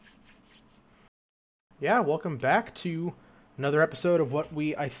Yeah, welcome back to another episode of what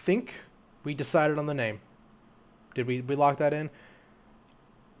I think we decided on the name. Did we lock that in?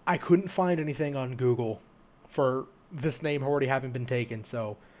 I couldn't find anything on Google for this name already having been taken,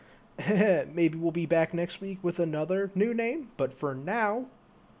 so maybe we'll be back next week with another new name. But for now,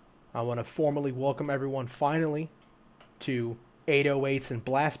 I want to formally welcome everyone finally to 808s and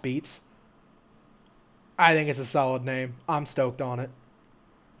Blast Beats. I think it's a solid name. I'm stoked on it.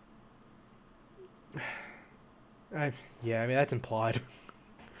 I, yeah, I mean, that's implied.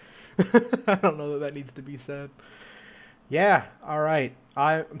 I don't know that that needs to be said. Yeah, all right.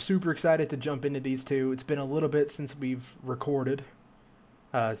 I'm super excited to jump into these two. It's been a little bit since we've recorded,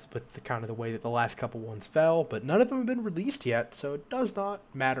 with the way that the last couple ones fell, but none of them have been released yet, so it does not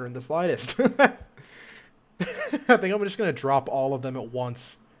matter in the slightest. I think I'm just going to drop all of them at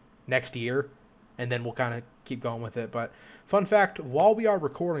once next year, and then we'll kind of keep going with it. But fun fact, while we are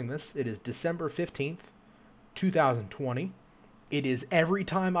recording this, it is December 15th, 2020. It is Every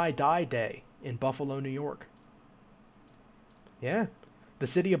Time I Die Day in Buffalo, New York. Yeah. The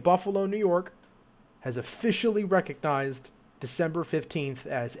city of Buffalo, New York has officially recognized December 15th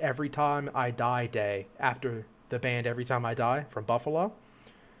as Every Time I Die Day after the band Every Time I Die from Buffalo.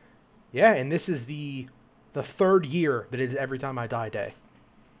 Yeah, and this is the third year that it is Every Time I Die Day.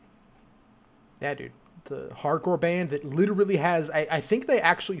 Yeah, dude. The hardcore band that literally has I think they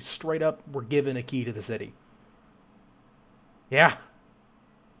actually straight up were given a key to the city. Yeah.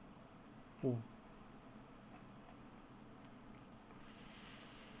 Am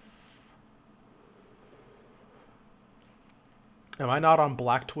I not on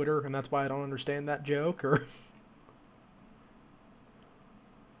Black Twitter and that's why I don't understand that joke? Or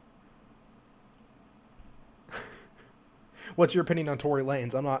what's your opinion on Tory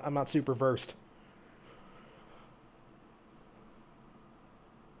Lanez? I'm not super versed.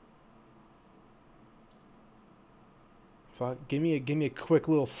 Give me a quick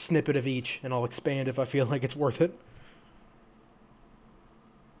little snippet of each and I'll expand if I feel like it's worth it.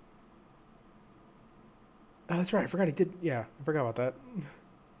 Oh, that's right. I forgot he did. Yeah, I forgot about that.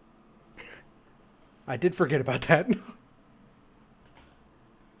 I did forget about that.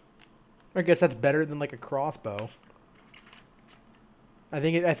 I guess that's better than like a crossbow. I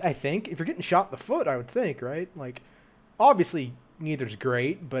think if you're getting shot in the foot, I would think, right? Like, obviously neither's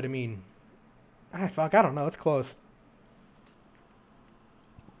great, but I mean, I don't know. It's close.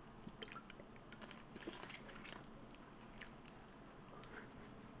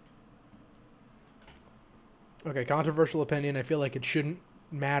 Okay, controversial opinion. I feel like it shouldn't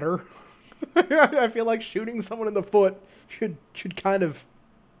matter. I feel like shooting someone in the foot should kind of,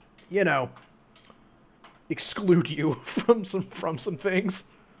 you know, exclude you from some things.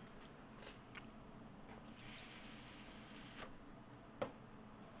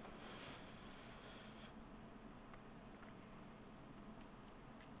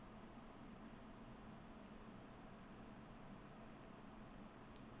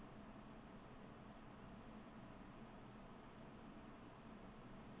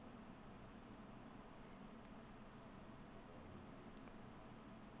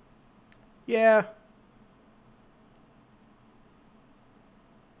 Yeah,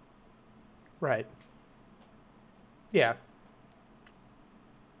 right. Yeah.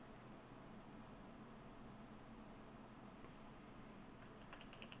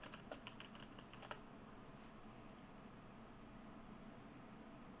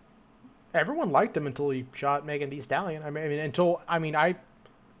 Everyone liked him until he shot Megan Thee Stallion.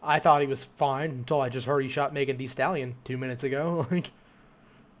 I thought he was fine until I just heard he shot Megan Thee Stallion 2 minutes ago. Like,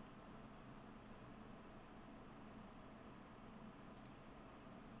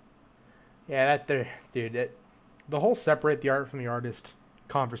 yeah, dude. The whole separate the art from the artist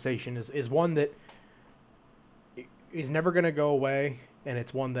conversation is one that is never gonna go away, and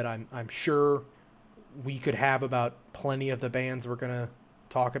it's one that I'm sure we could have about plenty of the bands we're gonna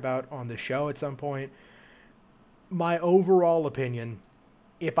talk about on the show at some point. My overall opinion,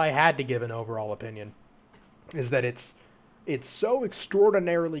 if I had to give an overall opinion, is that it's so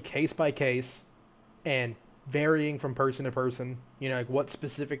extraordinarily case by case and varying from person to person. You know, like what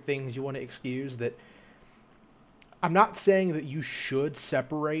specific things you want to excuse. That I'm not saying that you should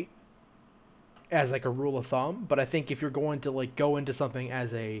separate as like a rule of thumb, but I think if you're going to like go into something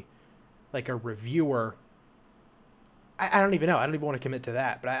as a reviewer, I don't even know. I don't even want to commit to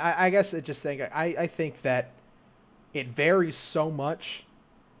that. But I guess it just saying I think that it varies so much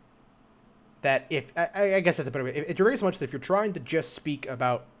that if I guess that's a better way. It varies so much that if you're trying to just speak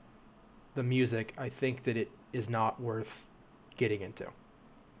about the music, I think that it is not worth getting into.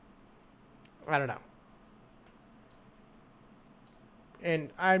 I don't know.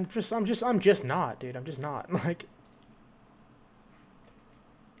 And I'm just not, dude. I'm just not. Like,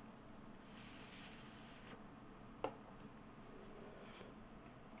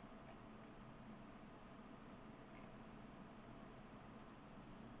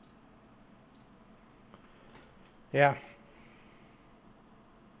 yeah.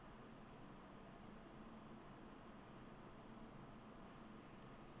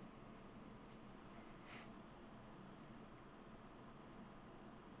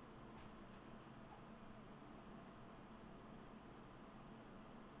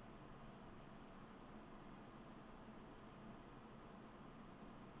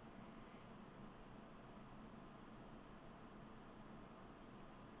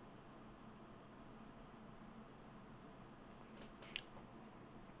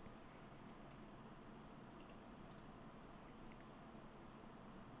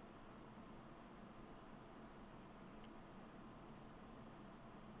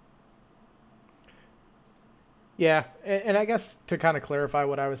 Yeah, and I guess to kind of clarify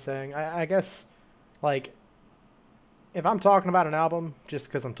what I was saying, I guess, like, if I'm talking about an album just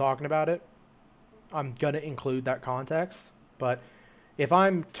because I'm talking about it, I'm gonna include that context. But if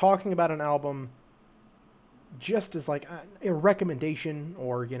I'm talking about an album just as like a recommendation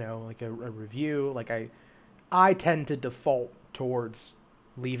or like a review, like I tend to default towards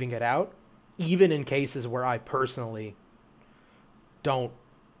leaving it out, even in cases where I personally don't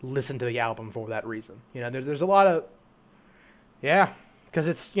listen to the album for that reason. There's a lot of, yeah, because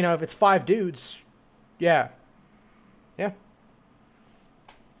it's if it's five dudes, yeah, yeah.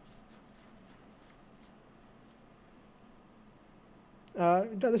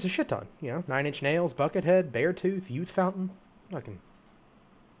 There's a shit ton. Nine Inch Nails, Buckethead, Beartooth, Youth Fountain. Fucking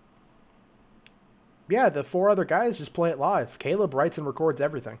yeah. The four other guys just play it live. Caleb writes and records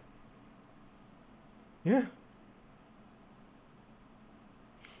everything. Yeah.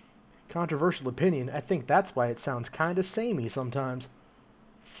 Controversial opinion. I think that's why it sounds kind of samey sometimes.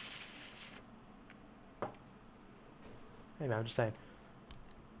 Hey man, I'm just saying.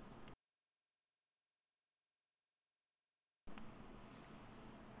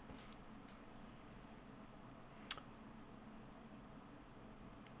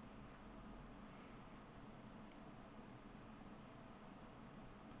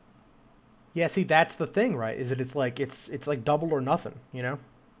 Yeah, see, that's the thing, right? Is that it's like double or nothing.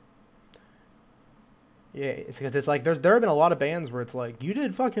 Yeah, it's because it's like there have been a lot of bands where it's like you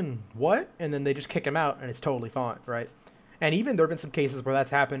did fucking what, and then they just kick him out, and it's totally fine, right? And even there have been some cases where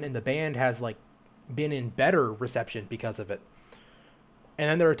that's happened, and the band has like been in better reception because of it. And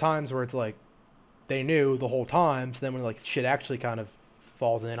then there are times where it's like they knew the whole time, so then when like shit actually kind of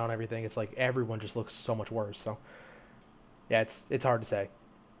falls in on everything, it's like everyone just looks so much worse. So yeah, it's hard to say.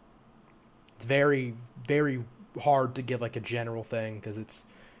 It's very very hard to give like a general thing because it's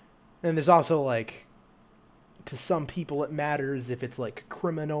and there's also like to some people it matters if it's like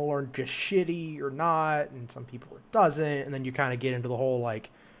criminal or just shitty or not, and some people it doesn't, and then you kind of get into the whole like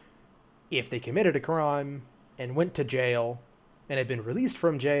if they committed a crime and went to jail and had been released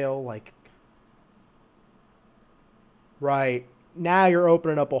from jail, like right now you're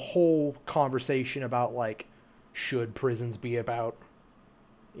opening up a whole conversation about like should prisons be about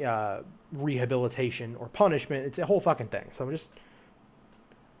uh, rehabilitation or punishment. It's a whole fucking thing. So I'm just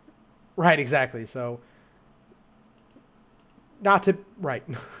right, exactly. So not to right,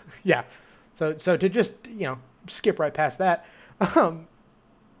 yeah. So to just skip right past that. Um,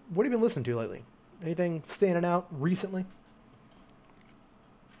 what have you been listening to lately? Anything standing out recently?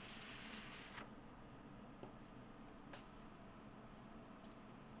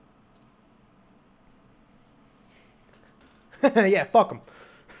 Yeah, fuck them.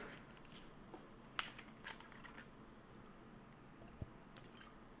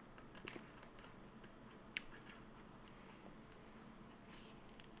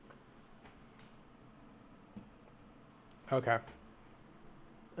 Okay.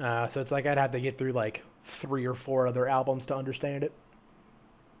 So it's like I'd have to get through like three or four other albums to understand it.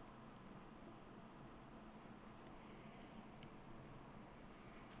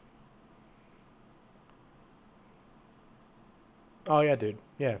 Oh yeah, dude.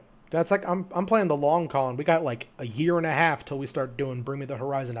 Yeah. That's like I'm playing the long con. We got like a year and a half till we start doing Bring Me the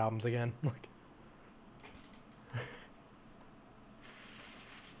Horizon albums again. Like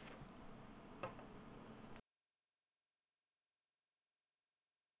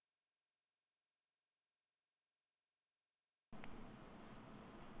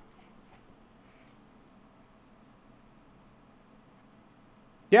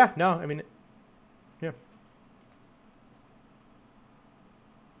yeah, no, I mean yeah.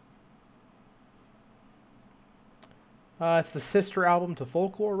 It's the sister album to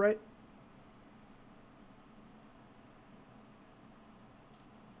Folklore, right?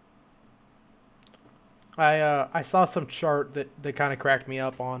 I saw some chart that kind of cracked me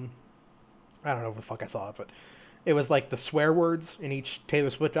up on. I don't know what the fuck I saw it, but it was like the swear words in each Taylor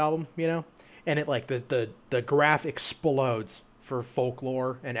Swift album, you know, and it like the graph explodes for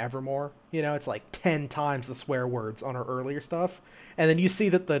Folklore and Evermore. You know, it's like 10 times the swear words on her earlier stuff, and then you see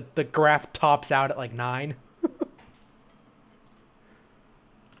that the graph tops out at like 9.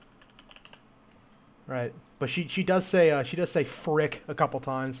 Right, but she does say frick a couple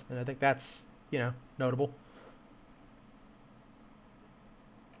times, and I think that's, you know, notable.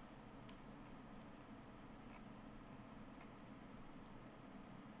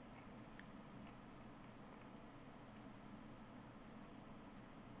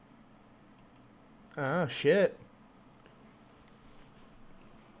 Oh shit.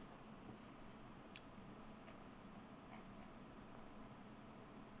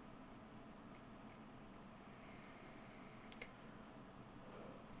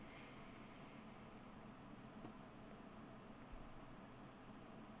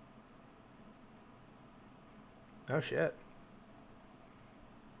 Oh shit.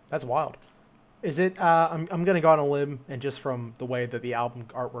 That's wild. Is it? I'm gonna go on a limb, and just from the way that the album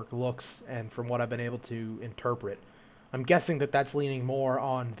artwork looks, and from what I've been able to interpret, I'm guessing that that's leaning more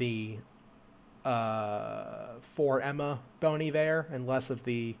on the for Emma Bon Iver and less of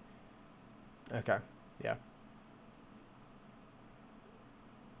the. Okay, yeah,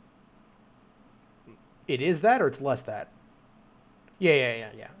 it is that, or it's less that.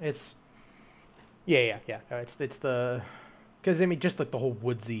 Yeah. It's yeah. No, it's the because I mean just like the whole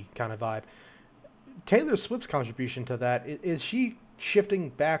woodsy kind of vibe. Taylor Swift's contribution to that is she shifting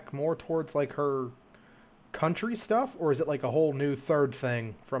back more towards like her country stuff, or is it like a whole new third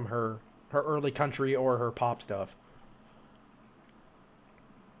thing from her early country or her pop stuff?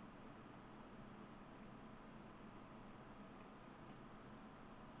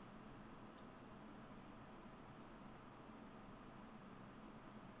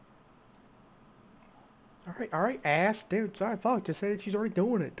 All right, ass, dude. Sorry, fuck. Just say that she's already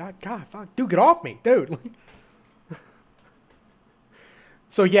doing it. God, fuck, dude, get off me, dude.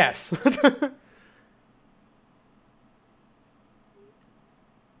 So yes,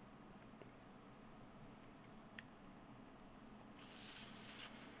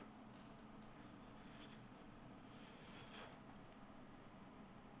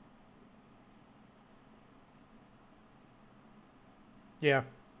 yeah,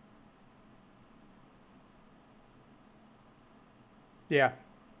 yeah.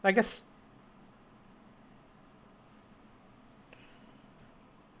 I guess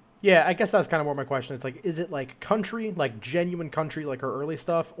yeah. I guess that's kind of more my question. It's like, is it like country, like genuine country, like her early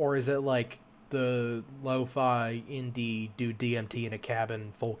stuff, or is it like the lo-fi indie do DMT in a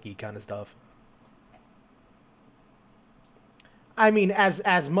cabin folky kind of stuff? I mean,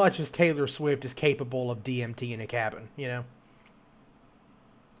 as much as Taylor Swift is capable of DMT in a cabin, you know.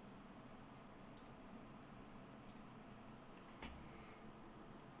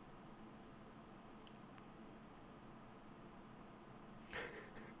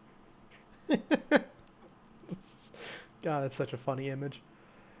 God, that's such a funny image.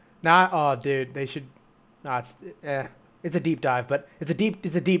 Nah, oh, dude, they should. Nah, it's a deep dive, but it's a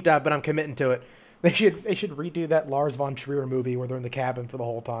deep dive, but I'm committing to it. They should redo that Lars von Trier movie where they're in the cabin for the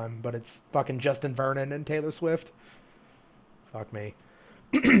whole time, but it's fucking Justin Vernon and Taylor Swift. Fuck me.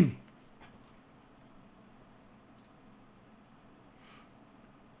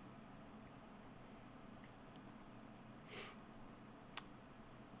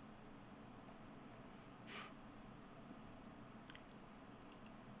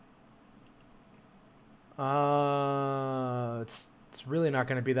 It's really not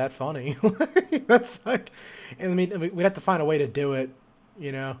going to be that funny. That's like, I mean, we'd have to find a way to do it,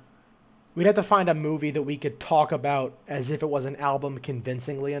 you know. We'd have to find a movie that we could talk about as if it was an album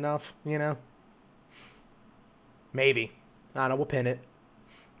convincingly enough, you know. Maybe. I don't know. We'll pin it.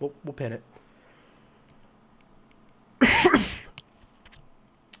 We'll pin it.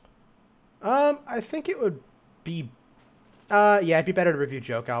 I think it would be. Yeah, it'd be better to review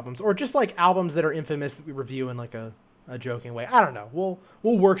joke albums or just like albums that are infamous that we review in like a joking way. I don't know.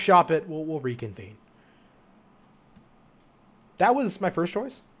 We'll workshop it. We'll reconvene. That was my first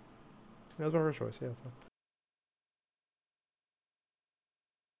choice. That was my first choice. Yeah. So.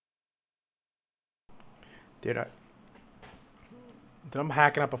 Dude, I'm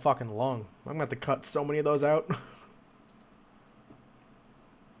hacking up a fucking lung. I'm gonna have to cut so many of those out.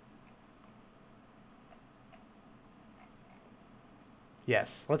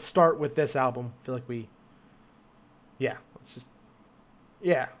 Yes. Let's start with this album. I feel like we.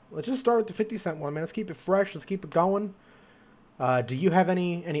 Yeah, let's just start with the 50 Cent one, man. Let's keep it fresh. Let's keep it going. Do you have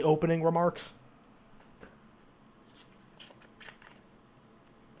any opening remarks?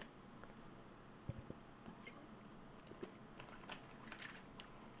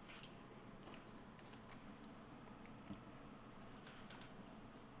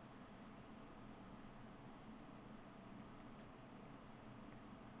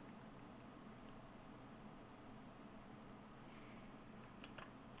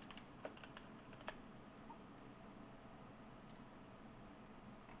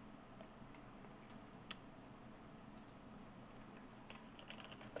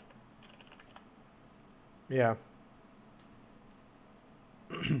 Yeah.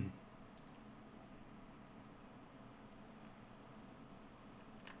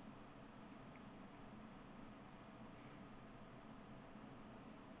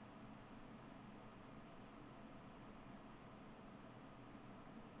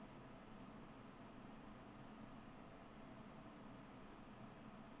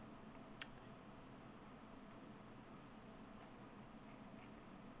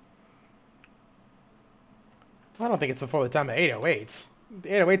 I don't think it's before the time of 808s. The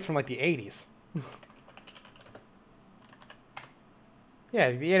 808s from like the 80s.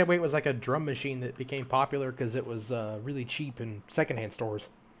 Yeah, the 808 was like a drum machine that became popular because it was really cheap in secondhand stores.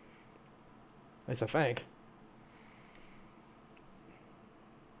 At least I think.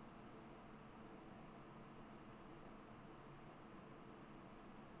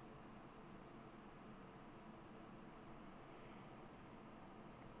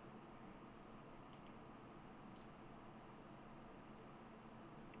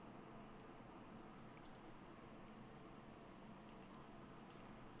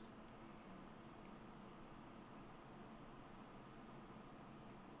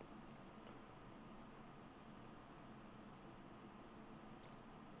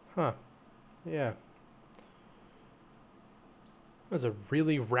 Huh. Yeah. That was a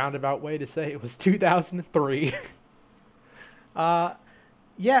really roundabout way to say it was 2003. uh,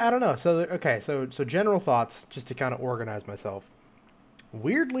 yeah, I don't know. So okay, so general thoughts, just to kind of organize myself.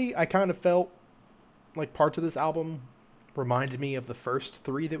 Weirdly, I kind of felt like parts of this album reminded me of the first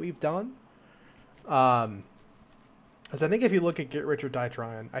three that we've done. Um, because I think if you look at Get Rich or Die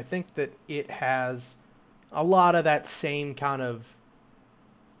Tryin', I think that it has a lot of that same kind of.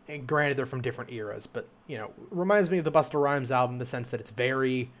 And granted, they're from different eras, but reminds me of the Busta Rhymes album in the sense that it's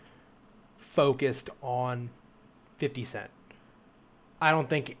very focused on 50 Cent. I don't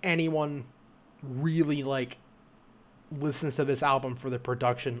think anyone really listens to this album for the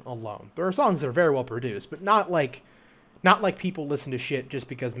production alone. There are songs that are very well produced, but not like people listen to shit just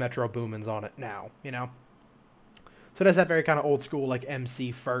because Metro Boomin's on it now. So it has that very kind of old school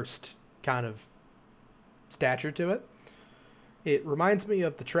MC first kind of stature to it. It reminds me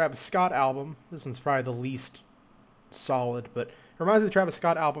of the Travis Scott album. This one's probably the least solid, but it reminds me of the Travis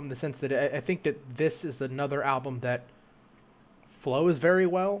Scott album in the sense that I think that this is another album that flows very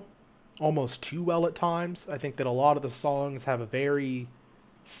well, almost too well at times. I think that a lot of the songs have a very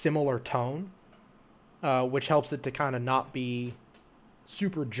similar tone, which helps it to kind of not be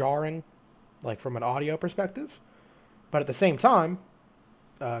super jarring, like from an audio perspective. But at the same time,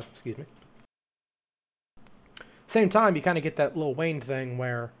 excuse me, same time you kind of get that Lil Wayne thing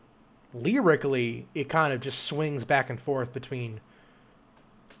where lyrically it kind of just swings back and forth between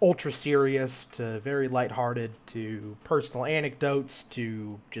ultra serious to very lighthearted to personal anecdotes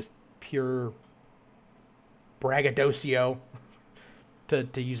to just pure braggadocio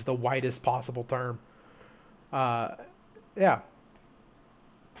to use the widest possible term. Yeah.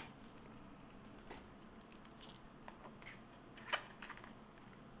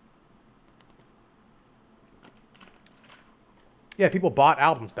 Yeah, people bought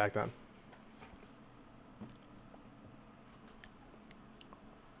albums back then.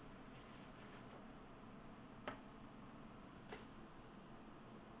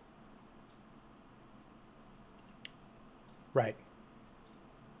 Right.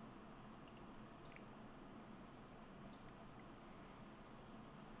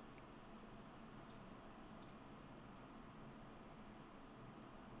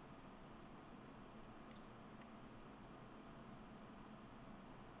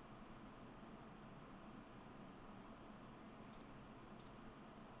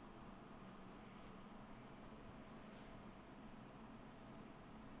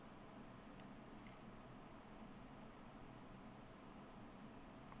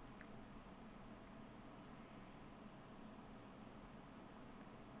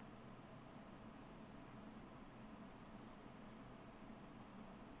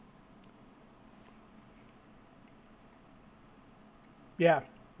 Yeah,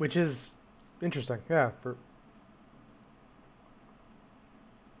 which is interesting. Yeah,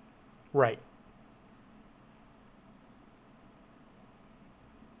 right.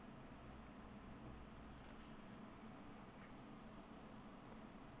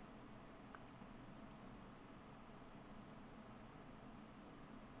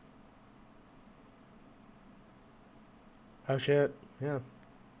 Oh shit. Yeah.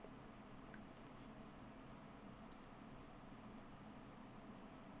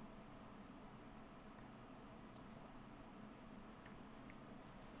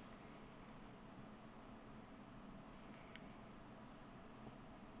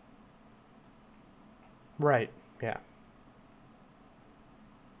 Right. Yeah.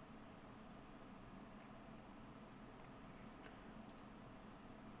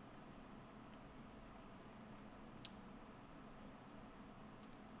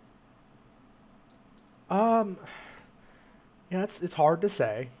 Um. Yeah, it's hard to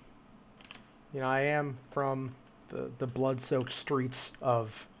say. I am from the blood-soaked streets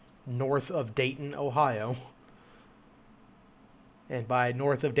of north of Dayton, Ohio. And by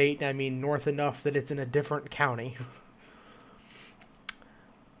north of Dayton, I mean north enough that it's in a different county.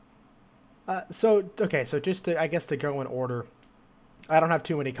 So just to, I guess, to go in order, I don't have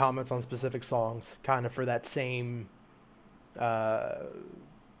too many comments on specific songs, uh, kind of for that same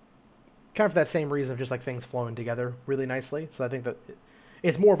reason of just like things flowing together really nicely. So I think that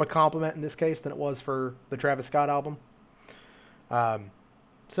it's more of a compliment in this case than it was for the Travis Scott album. Um,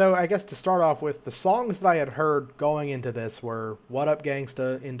 so I guess to start off with, the songs that I had heard going into this were "What Up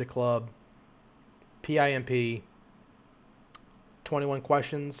Gangsta," "Into Club," "PIMP," 21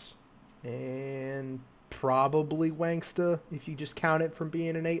 Questions, and probably Wangsta if you just count it from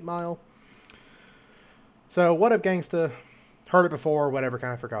being an 8 Mile. So "What Up Gangsta," heard it before, whatever,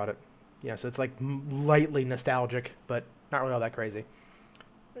 kind of forgot it. Yeah, so it's like lightly nostalgic, but not really all that crazy.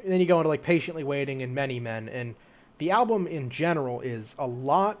 And then you go into like "Patiently Waiting" and "Many Men," and the album in general is a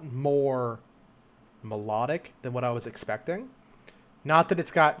lot more melodic than what I was expecting. Not that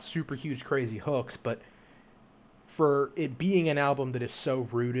it's got super huge crazy hooks, but for it being an album that is so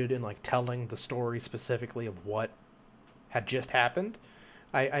rooted in like telling the story specifically of what had just happened,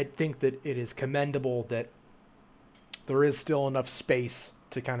 I think that it is commendable that there is still enough space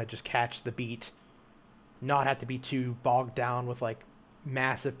to kind of just catch the beat, not have to be too bogged down with like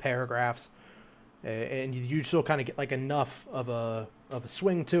massive paragraphs, and you still kind of get like enough of a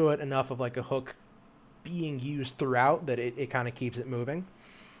swing to it, enough of like a hook being used throughout that it kind of keeps it moving.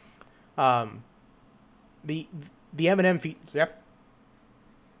 Um, the the Eminem feat, yep,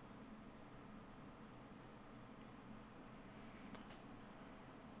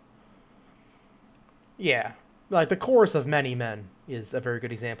 yeah, like the chorus of "Many Men" is a very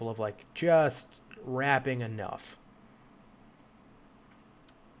good example of like just rapping enough.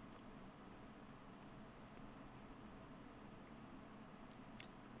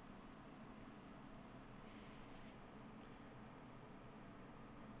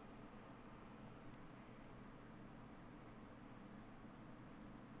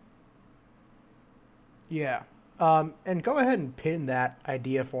 Yeah. And go ahead and pin that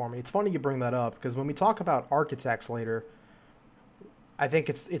idea for me. It's funny you bring that up because when we talk about architects later, I think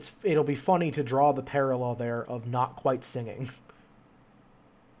it'll be funny to draw the parallel there of not quite singing.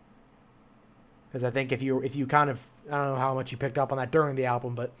 Because I think if you kind of, I don't know how much you picked up on that during the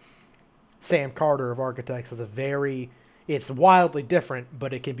album, but Sam Carter of Architects is a very, it's wildly different,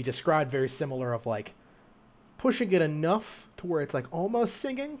 but it can be described very similar of like pushing it enough to where it's like almost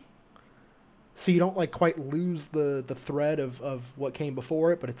singing, so you don't like quite lose the thread of what came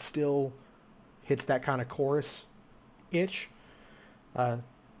before it, but it still hits that kind of chorus itch. Uh,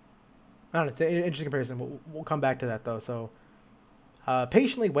 I don't know. It's an interesting comparison. We'll come back to that though. So,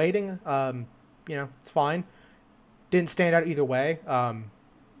 patiently waiting. It's fine. Didn't stand out either way.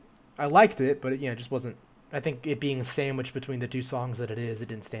 I liked it, but it just wasn't. I think it being sandwiched between the two songs that it is, it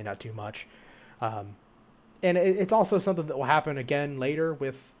didn't stand out too much. Um, and it's also something that will happen again later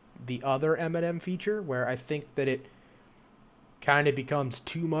with the other Eminem feature, where I think that it kind of becomes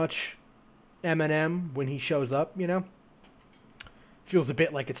too much Eminem when he shows up. Feels a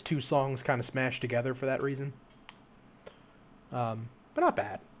bit like it's two songs kind of smashed together for that reason. But not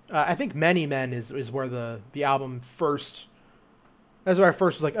bad. I think "Many Men" is where the album first. That's where I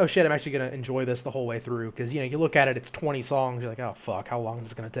first was like, oh shit, I'm actually gonna enjoy this the whole way through because you look at it, it's 20 songs. You're like, oh fuck, how long is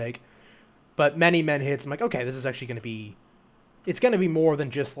this gonna take? But "Many Men" hits. I'm like, okay, this is actually gonna be. It's gonna be more than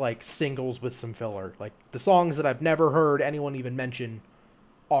just like singles with some filler. Like the songs that I've never heard anyone even mention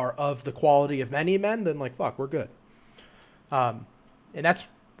are of the quality of "Many Men." Then like, fuck, we're good. Um, and that's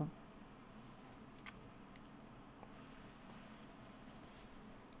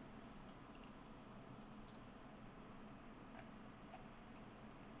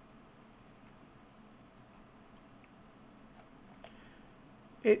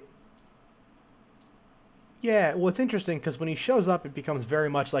It Yeah, well, it's interesting because when he shows up, it becomes very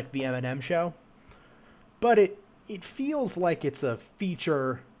much like the Eminem show, but it feels like it's a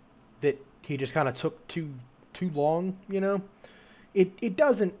feature that he just kind of took too long. It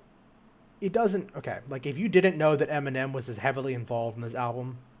doesn't okay. Like if you didn't know that Eminem was as heavily involved in this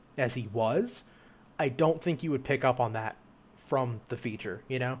album as he was, I don't think you would pick up on that from the feature.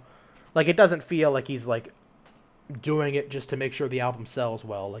 Like it doesn't feel like he's like doing it just to make sure the album sells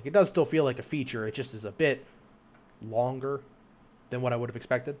well. Like it does still feel like a feature. It just is a bit longer than what I would have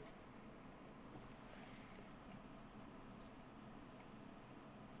expected.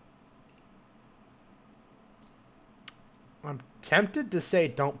 I'm tempted to say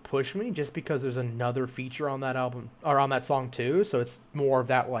 "Don't Push Me" just because there's another feature on that album or on that song too, so it's more of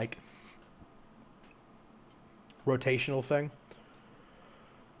that like rotational thing.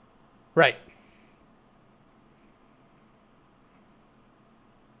 Right.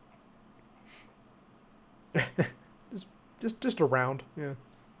 Just around. Yeah.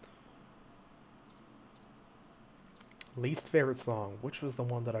 Least favorite song. Which was the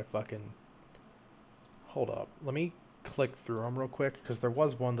one that I fucking hold up? Let me click through them real quick because there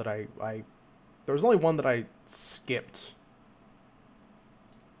was one that I there was only one that I skipped.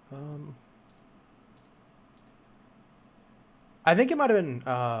 Um, I think it might have been.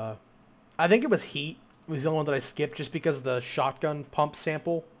 I think it was Heat. Was the only one that I skipped just because the shotgun pump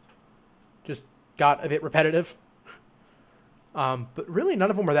sample just got a bit repetitive. But really, none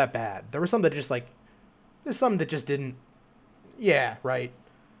of them were that bad. There were some that just like. There's some that just didn't. Yeah, right.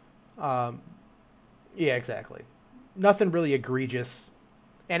 Um, yeah, exactly. Nothing really egregious.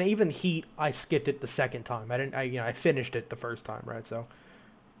 And even Heat, I skipped it the second time. I didn't. I finished it the first time, right? So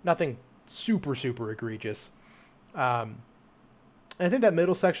nothing super egregious. Um, and I think that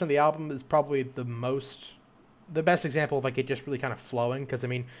middle section of the album is probably the best example of like it just really kind of flowing. Because I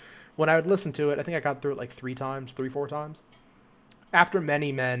mean, when I would listen to it, I think I got through it like 3 times, 4 times. After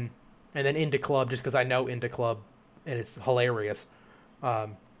Many Men, and then Into Club, just because I know Into Club, and it's hilarious.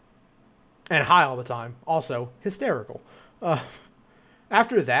 Um, and High all the time, also hysterical. Uh,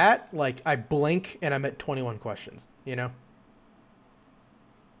 After that, like I blink and I'm at 21 questions.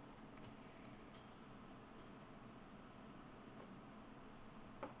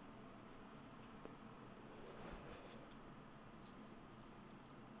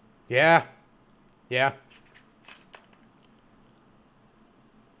 Yeah, yeah,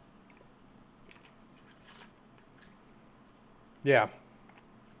 yeah.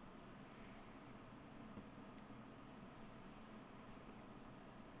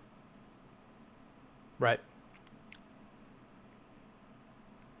 Right.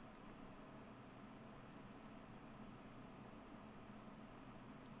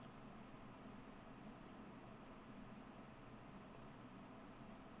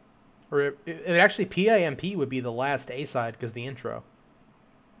 Or it actually PIMP would be the last A side because the intro.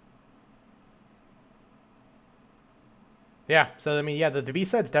 Yeah. So I mean, yeah, the B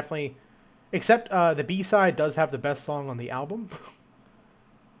side's definitely. Except the B side does have the best song on the album.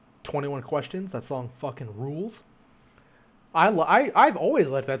 21 Questions. That song fucking rules. I've always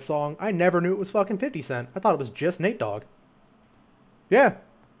liked that song. I never knew it was fucking 50 Cent. I thought it was just Nate Dogg. Yeah,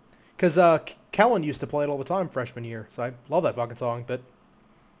 because Kellen used to play it all the time freshman year, so I love that fucking song. But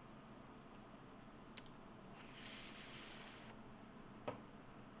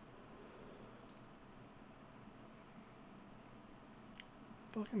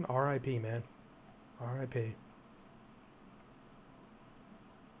fucking R.I.P. man, R.I.P.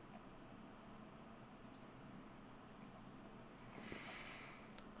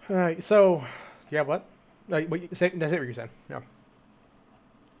 All right, so yeah, what? What you say? That's it. What you're saying? Yeah.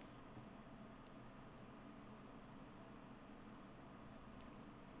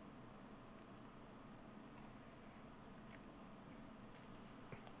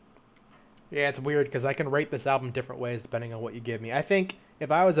 Yeah, it's weird because I can rate this album different ways depending on what you give me. I think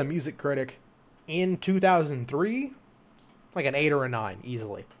if I was a music critic in 2003, like an 8 or a 9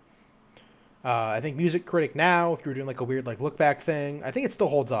 easily. I think music critic now, if you're doing like a weird like look back thing, I think it still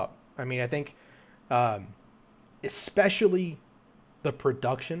holds up. I mean, I think um, especially the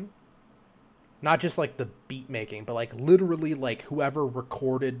production, not just like the beat making, but like literally like whoever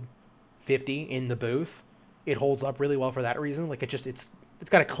recorded 50 in the booth, it holds up really well for that reason. Like it's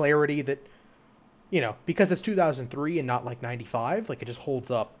got a clarity that because it's 2003 and not like 95, like it just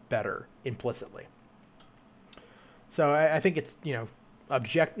holds up better implicitly. So I think it's not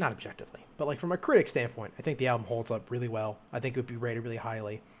objectively, but like from a critic standpoint, I think the album holds up really well. I think it would be rated really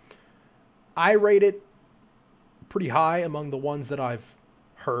highly. I rate it pretty high among the ones that I've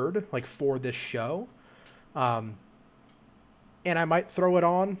heard like for this show. Um, and I might throw it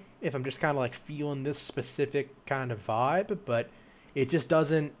on if I'm just kind of like feeling this specific kind of vibe, but it just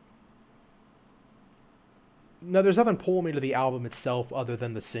doesn't. No, there's nothing pulling me to the album itself other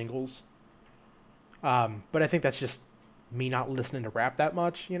than the singles. But I think that's just me not listening to rap that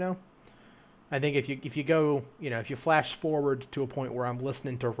much, you know. I think if you go, you know, if you flash forward to a point where I'm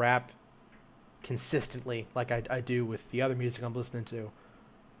listening to rap consistently, like I do with the other music I'm listening to,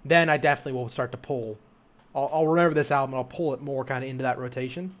 then I definitely will start to pull. I'll remember this album and I'll pull it more kind of into that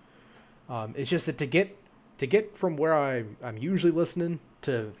rotation. It's just that to get from where I'm usually listening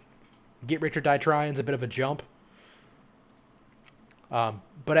to Get Rich or Die Trying's a bit of a jump.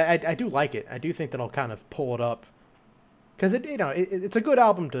 But I do like it. I do think that I'll kind of pull it up because it's a good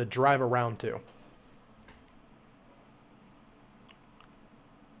album to drive around to.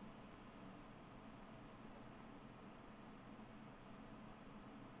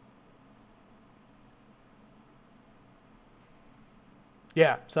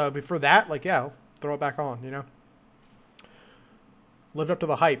 Yeah. So before that, like yeah, I'll throw it back on. You know, lived up to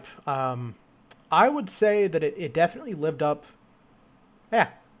the hype. I would say that it definitely lived up. Yeah,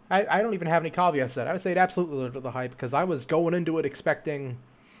 I don't even have any caveats to that. I would say it absolutely lived up to the hype because I was going into it expecting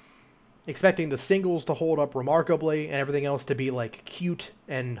the singles to hold up remarkably and everything else to be like cute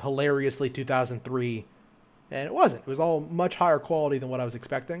and hilariously 2003, and it wasn't. It was all much higher quality than what I was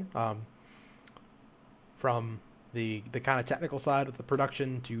expecting. From the kind of technical side of the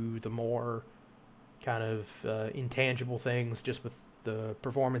production to the more kind of intangible things, just with the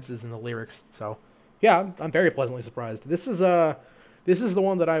performances and the lyrics. So, yeah, I'm very pleasantly surprised. This is the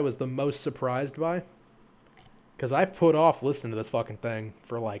one that I was the most surprised by because I put off listening to this fucking thing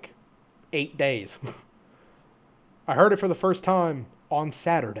for like 8 days. I heard it for the first time on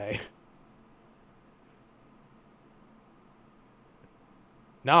Saturday.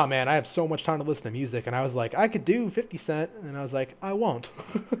 Nah, man, I have so much time to listen to music, and I was like, I could do 50 Cent, and I was like, I won't.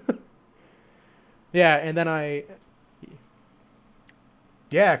 Yeah, and then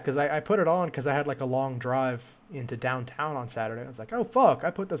yeah, because I put it on because I had like a long drive into downtown on Saturday. I was like, oh fuck, I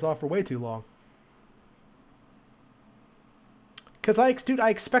put this off for way too long. Because dude,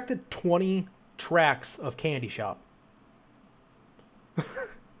 I expected 20 tracks of Candy Shop.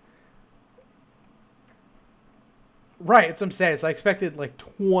 Right, that's what I'm saying. So I expected like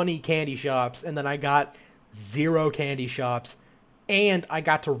 20 candy shops, and then I got zero candy shops, and I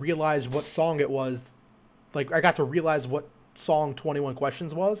got to realize what song it was. Like, I got to realize what song 21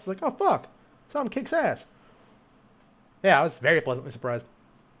 Questions was. It's like, oh, fuck. Something kicks ass. Yeah, I was very pleasantly surprised.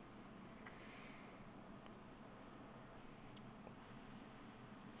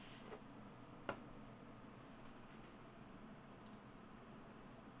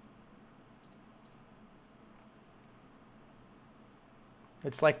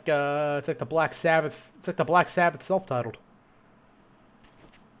 It's like the Black Sabbath. It's like the Black Sabbath self-titled.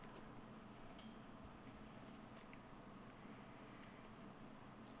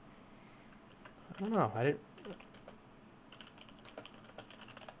 I don't know. I didn't.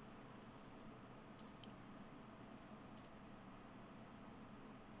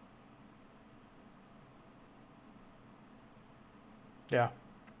 Yeah.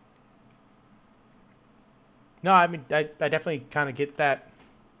 No, I mean, I definitely kind of get that.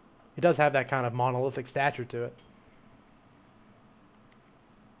 It does have that kind of monolithic stature to it.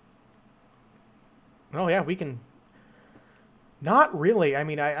 Oh yeah, we can. Not really. I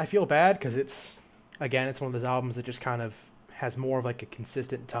mean, I feel bad because again, it's one of those albums that just kind of has more of like a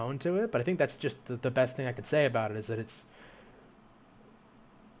consistent tone to it. But I think that's just the best thing I could say about it is that it's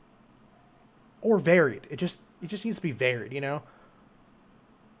or varied. It just needs to be varied, you know?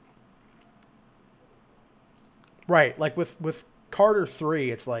 Right. Like with Carter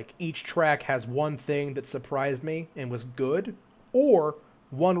 3, it's like each track has one thing that surprised me and was good, or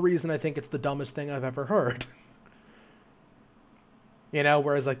one reason I think it's the dumbest thing I've ever heard. You know,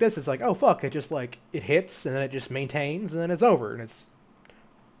 whereas like this is like, oh fuck, it just like it hits and then it just maintains and then it's over and it's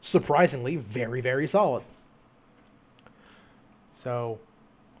surprisingly very, very solid. So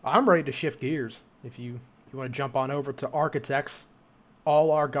I'm ready to shift gears. If you want to jump on over to Architects, All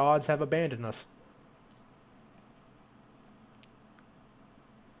Our Gods Have Abandoned Us.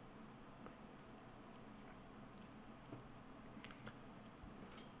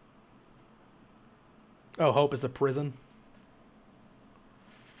 Oh, Hope is a Prison.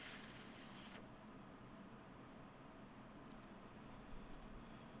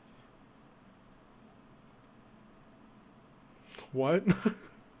 What?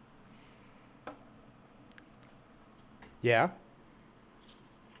 Yeah.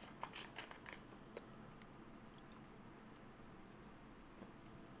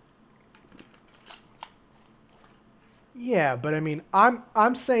 Yeah, but I mean,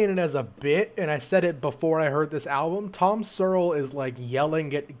 I'm saying it as a bit, and I said it before I heard this album. Tom Searle is like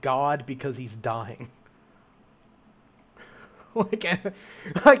yelling at God because he's dying. like,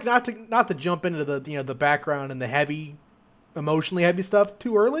 like not to jump into the the background and the heavy, emotionally heavy stuff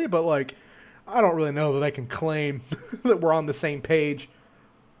too early, but like, I don't really know that I can claim that we're on the same page.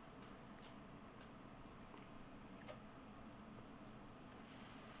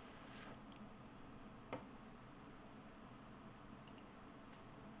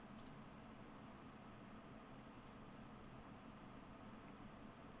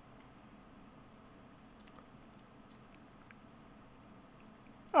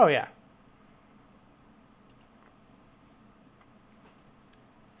 Oh yeah,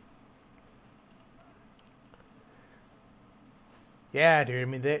 yeah, dude. I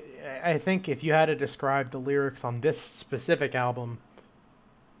mean, I think if you had to describe the lyrics on this specific album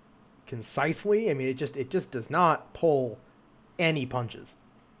concisely, I mean, it just does not pull any punches.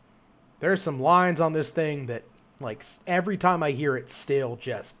 There's some lines on this thing that, like, every time I hear it, still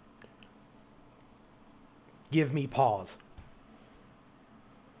just give me pause.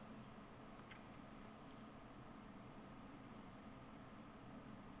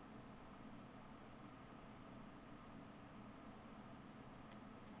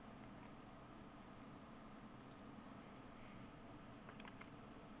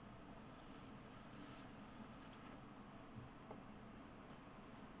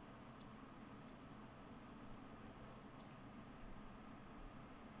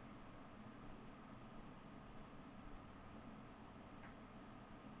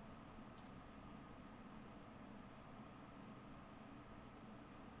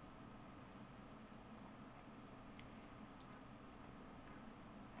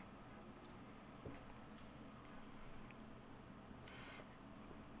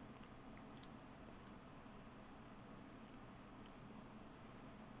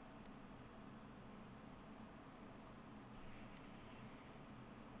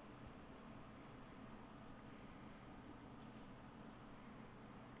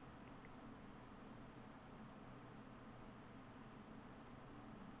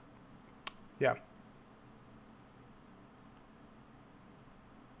 Yeah,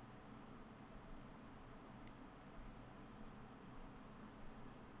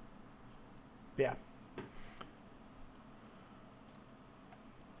 yeah,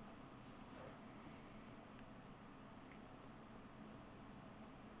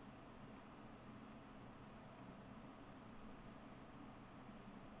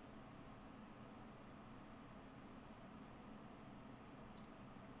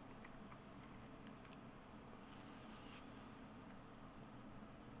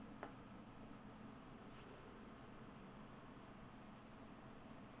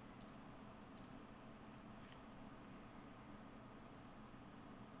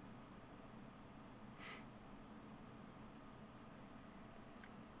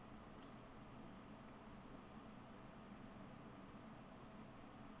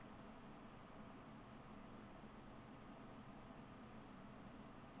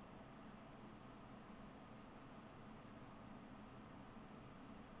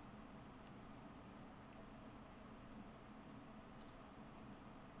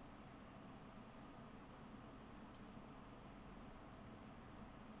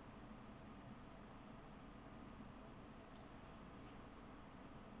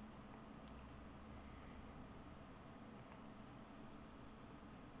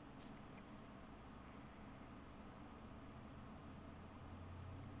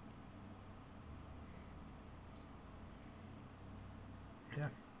 yeah.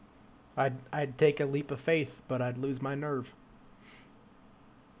 I'd take a leap of faith, but I'd lose my nerve.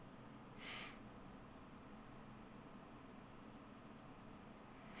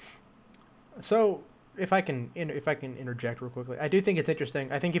 So if I can interject real quickly, I do think it's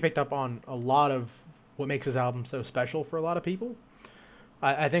interesting. I think you picked up on a lot of what makes this album so special for a lot of people.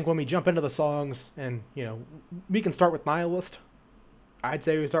 I think when we jump into the songs, and we can start with Nihilist. I'd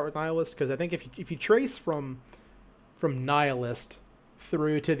say we start with Nihilist because I think if you trace from Nihilist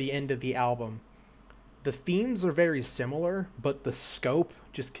through to the end of the album, the themes are very similar, but the scope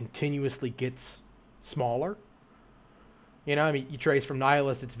just continuously gets smaller. I mean, you trace from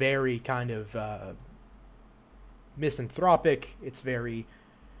Nihilist, it's very kind of misanthropic. It's very,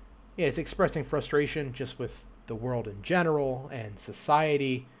 yeah, it's expressing frustration just with the world in general and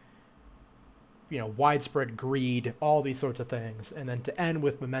society, widespread greed, all these sorts of things. And then to end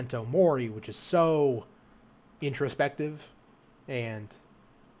with Memento Mori, which is so introspective and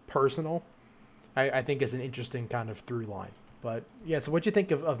personal, I think is an interesting kind of through line. But yeah, so what do you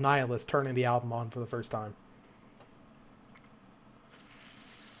think of Nihilist turning the album on for the first time?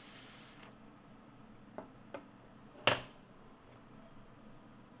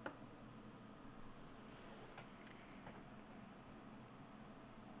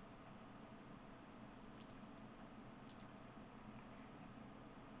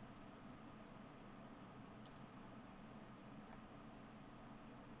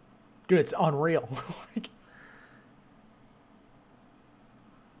 Dude, it's unreal. Like,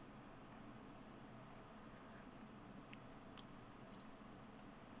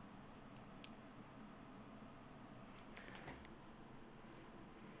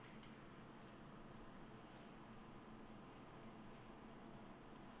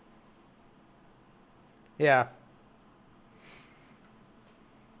 yeah.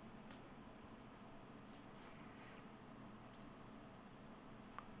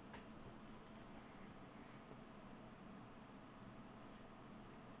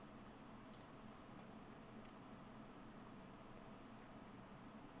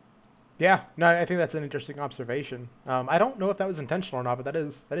 Yeah, no, I think that's an interesting observation. I don't know if that was intentional or not, but that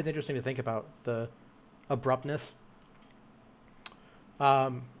is interesting to think about the abruptness.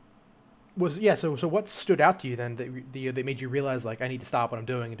 Um, was yeah. So what stood out to you then that made you realize like I need to stop what I'm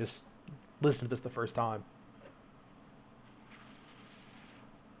doing and just listen to this the first time?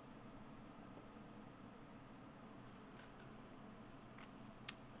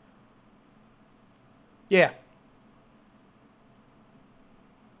 Yeah.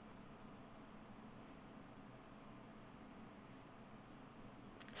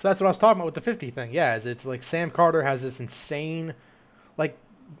 So that's what I was talking about with the 50 thing. Yeah, is it's like Sam Carter has this insane like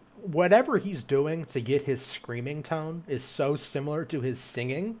whatever he's doing to get his screaming tone is so similar to his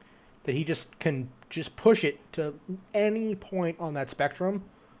singing that he just can just push it to any point on that spectrum,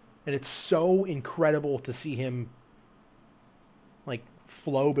 and it's so incredible to see him like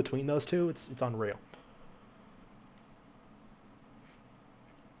flow between those two. It's unreal.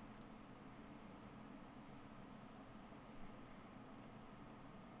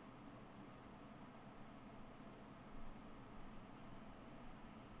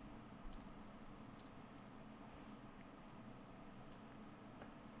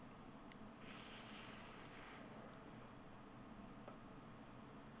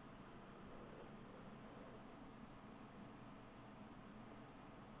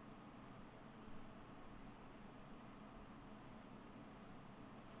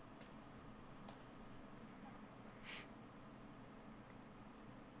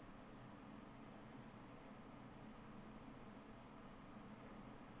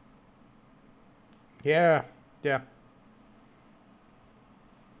 Yeah, yeah,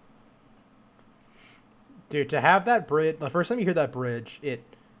 dude. To have that bridge, the first time you hear that bridge, it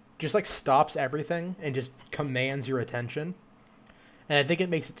just like stops everything and just commands your attention. And I think it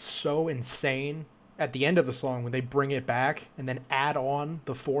makes it so insane at the end of the song when they bring it back and then add on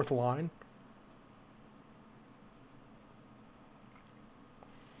the fourth line.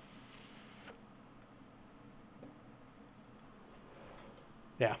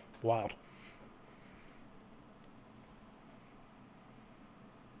 Yeah, wild.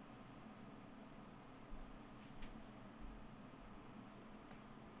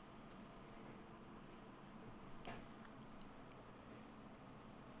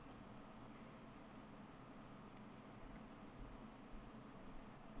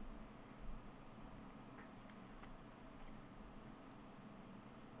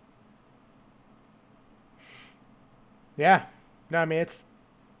 Yeah. No, I mean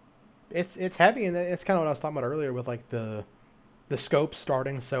it's heavy, and it's kind of what I was talking about earlier with like the scope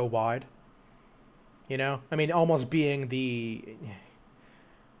starting so wide. You know, I mean, almost being the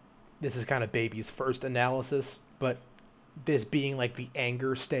this is kind of baby's first analysis, but this being like the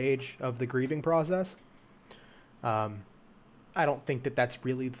anger stage of the grieving process. Um, I don't think that that's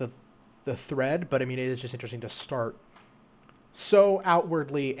really the thread, but I mean, it is just interesting to start so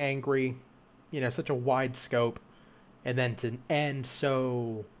outwardly angry, you know, such a wide scope, and then to end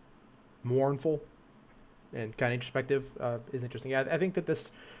so mournful and kind of introspective is interesting. Yeah, I think that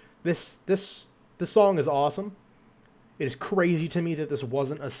this this song is awesome. It is crazy to me that this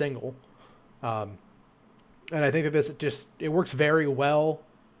wasn't a single, um, and I think that this just it works very well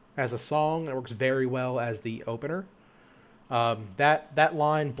as a song. It works very well as the opener. That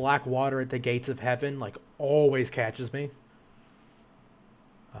line, "Black water at the gates of heaven," like always catches me.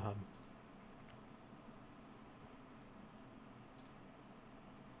 Um,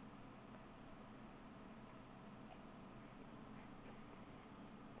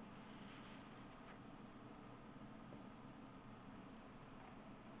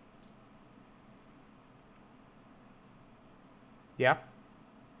 yeah.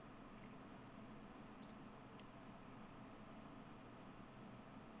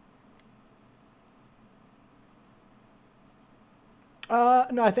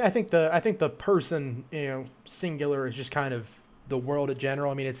 No, I think the person, you know, singular is just kind of the world in general.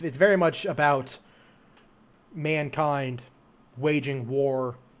 I mean, it's very much about mankind waging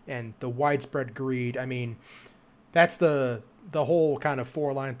war and the widespread greed. I mean, that's the the whole kind of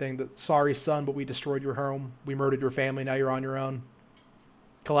four line thing that sorry son, but we destroyed your home, we murdered your family, now you're on your own.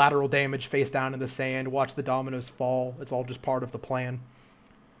 Collateral damage, face down in the sand, watch the dominoes fall. It's all just part of the plan.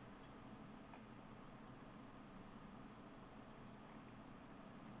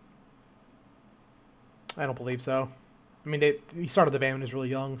 I don't believe so. I mean, he started the band when he was really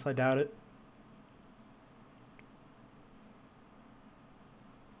young, so I doubt it.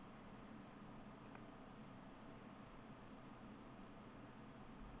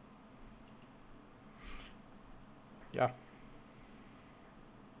 Yeah.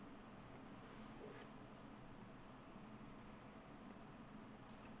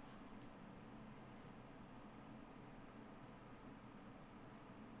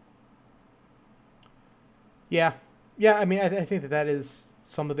 Yeah. Yeah, I mean, I think that that is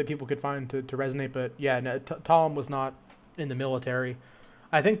something that people could find to resonate, but yeah, no, Tom was not in the military.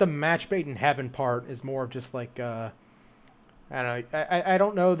 I think the match made in heaven part is more of just like, I don't know. I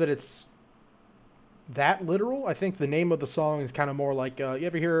don't know that it's that literal. I think the name of the song is kind of more like, you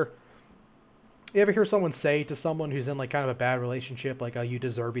ever hear someone say to someone who's in like kind of a bad relationship, like, you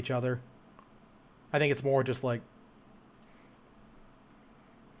deserve each other? I think it's more just like,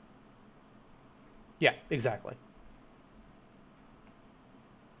 yeah, exactly.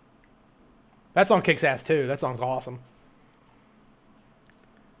 That song kicks ass too. That song's awesome.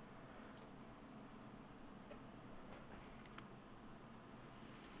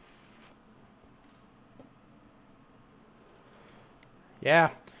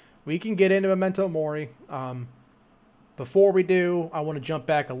 Yeah, we can get into Memento Mori. Before we do, I want to jump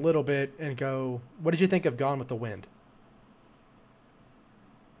back a little bit and go. What did you think of Gone with the Wind?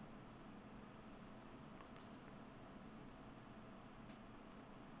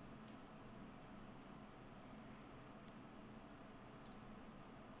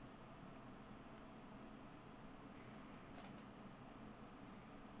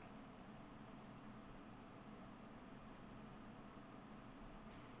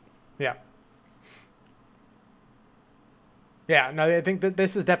 Yeah, yeah. No, I think that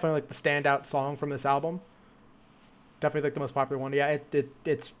this is definitely like the standout song from this album. Definitely like the most popular one. Yeah,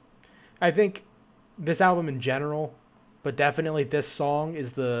 it's. I think this album in general, but definitely this song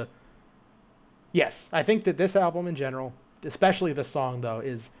is the. Yes, I think that this album in general, especially this song though,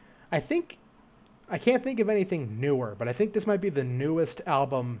 is. I think I can't think of anything newer, but I think this might be the newest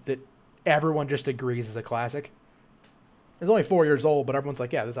album that everyone just agrees is a classic. It's only 4 years old, but everyone's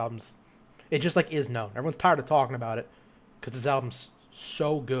like, yeah, this album's. It just like is known. Everyone's tired of talking about it because this album's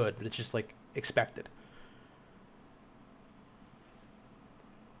so good that it's just like expected.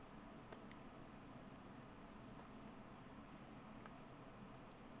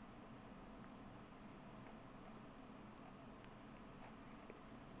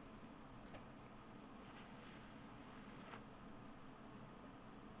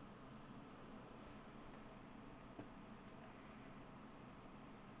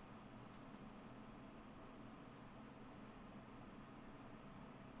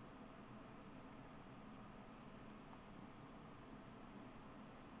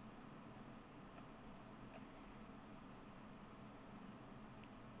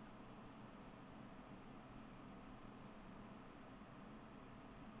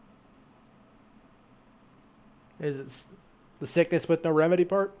 Is it the sickness with no remedy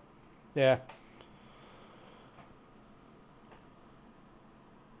part? Yeah,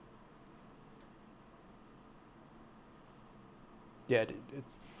 yeah,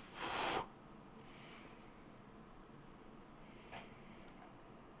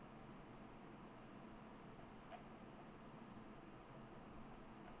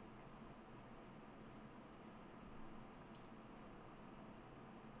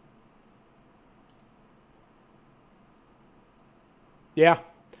 yeah.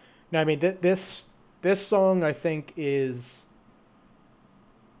 No, I mean this song I think is.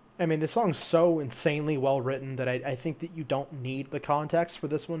 I mean, this song's so insanely well written that I think that you don't need the context for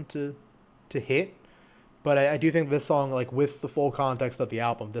this one to hit. But I do think this song, like with the full context of the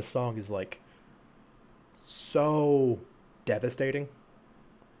album, this song is like so devastating.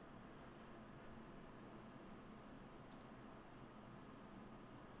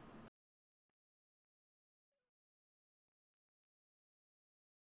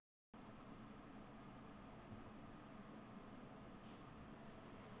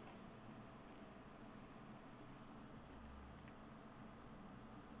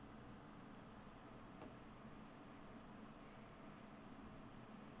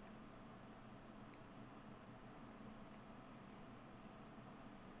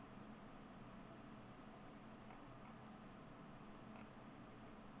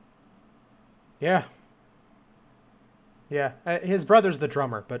 Yeah, Yeah, his brother's the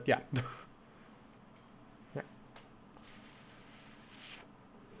drummer, but yeah. Yeah.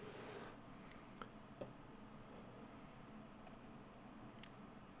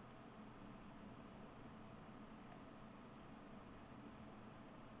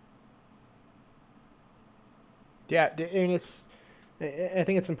 Yeah, and I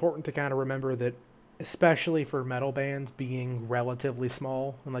think it's important to kind of remember that, especially for metal bands being relatively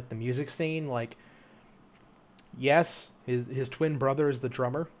small and like the music scene, like yes, his twin brother is the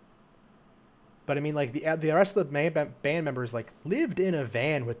drummer, but I mean like the rest of the band members like lived in a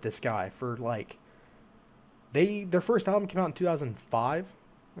van with this guy for like their first album came out in 2005,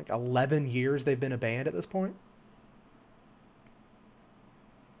 like 11 years they've been a band at this point.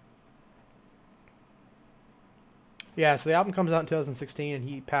 Yeah, so the album comes out in 2016, and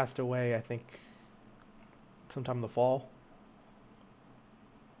he passed away, I think, sometime in the fall.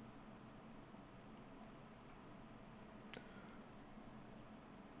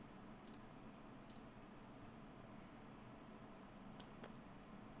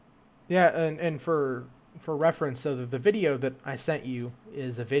 Yeah, and for reference, so the video that I sent you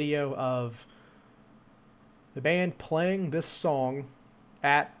is a video of the band playing this song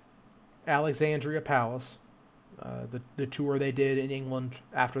at Alexandria Palace, the tour they did in England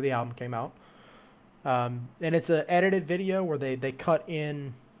after the album came out. And it's an edited video where they cut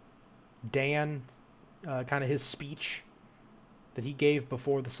in Dan, kind of his speech that he gave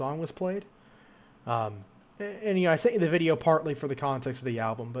before the song was played. Um, and I sent you the video partly for the context of the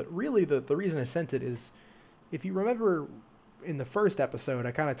album, but really the reason I sent it is, if you remember in the first episode,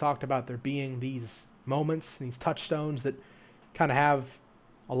 I kind of talked about there being these moments, these touchstones that kind of have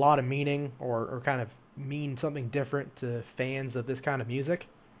a lot of meaning, or kind of mean something different to fans of this kind of music.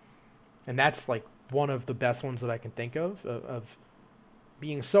 And that's like one of the best ones that I can think of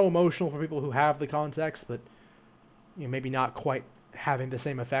being so emotional for people who have the context, but maybe not quite having the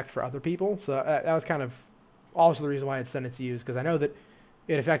same effect for other people. So that was kind of also the reason why I sent it to you, because I know that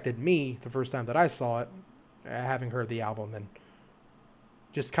it affected me the first time that I saw it, having heard the album, and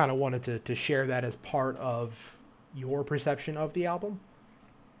just kind of wanted to share that as part of your perception of the album.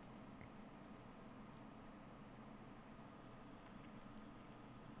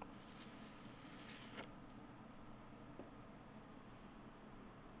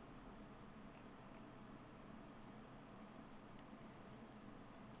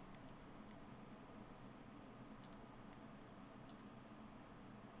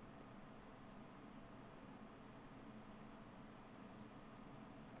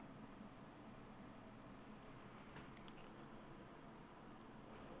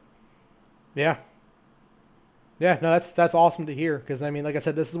 Yeah, yeah, no, that's awesome to hear, because I mean, like I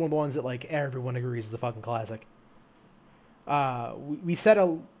said, this is one of the ones that like everyone agrees is a fucking classic. We said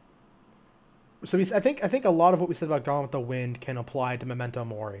a so we, I think a lot of what we said about Gone with the Wind can apply to Memento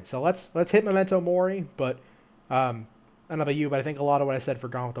Mori. So let's hit Memento Mori, but I don't know about you, but I think a lot of what I said for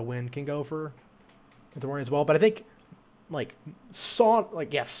Gone with the Wind can go for the Mori as well. But I think like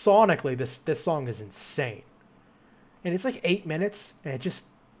sonically this song is insane, and it's like 8 minutes, and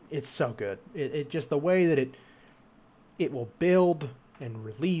it's so good. It just the way that it will build and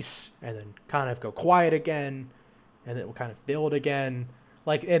release and then kind of go quiet again, and it will kind of build again.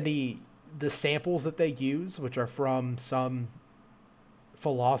 Like, and the samples that they use, which are from some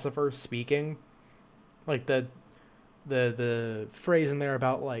philosopher speaking, like the phrase in there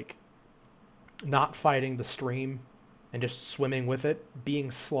about like not fighting the stream and just swimming with it,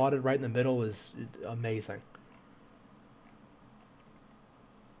 being slotted right in the middle is amazing.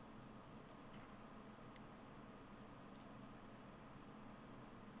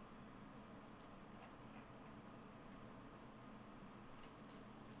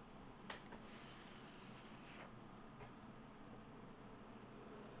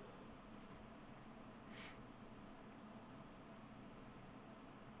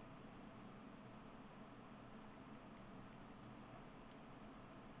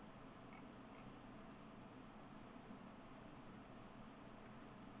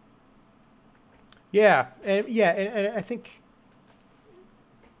 And I think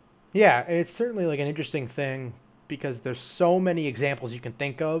yeah, it's certainly like an interesting thing, because there's so many examples you can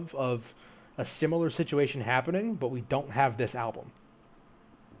think of a similar situation happening, but we don't have this album.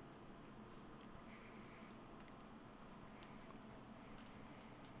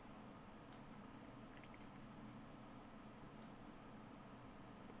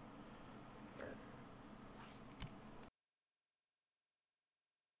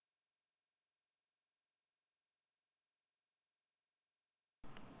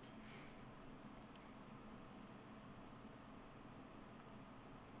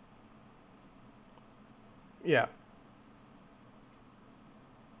 Yeah.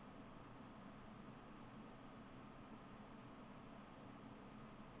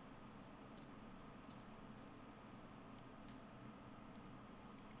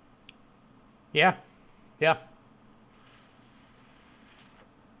 Yeah. Yeah.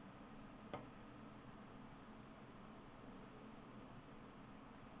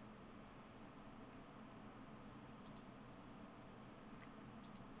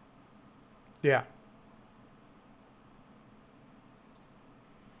 Yeah.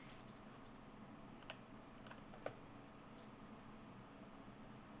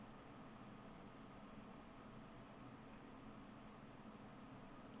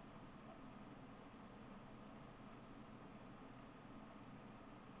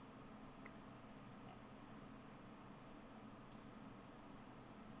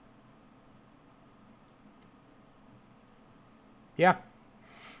 Yeah.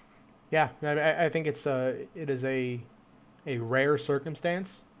 Yeah. I think it is a rare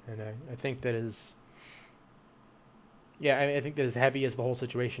circumstance, and I think that is yeah. I think that as heavy as the whole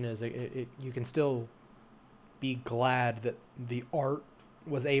situation is, you can still be glad that the art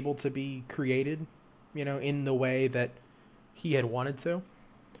was able to be created, in the way that he had wanted to.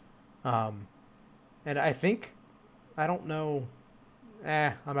 Um, and I think I don't know.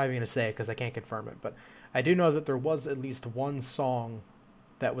 I'm not even gonna say it because I can't confirm it, but I do know that there was at least one song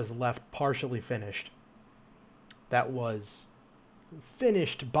that was left partially finished. That was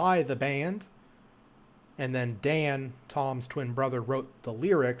finished by the band, and then Dan, Tom's twin brother, wrote the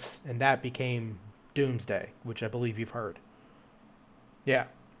lyrics, and that became Doomsday, which I believe you've heard. Yeah.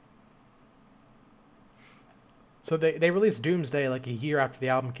 So they released Doomsday like a year after the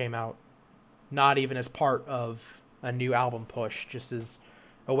album came out, not even as part of a new album push, just as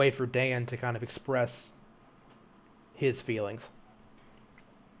a way for Dan to kind of express his feelings.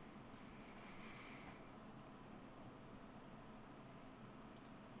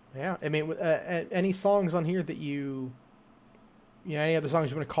 Yeah, I mean, any songs on here that any other songs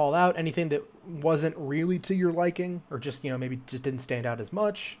you want to call out? Anything that wasn't really to your liking, or just maybe just didn't stand out as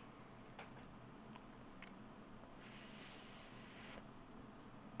much?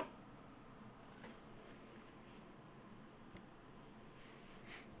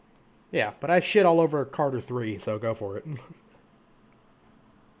 Yeah, but I shit all over Carter 3, so go for it.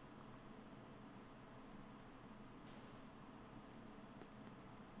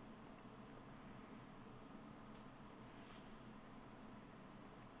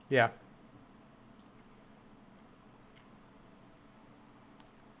 Yeah,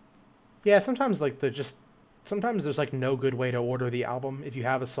 yeah. Sometimes there's like no good way to order the album. If you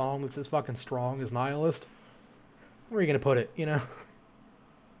have a song that's as fucking strong as Nihilist, where are you gonna put it?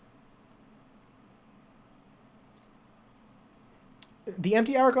 The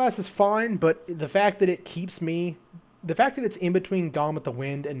Empty Hourglass is fine, but the fact that it's in between Gone with the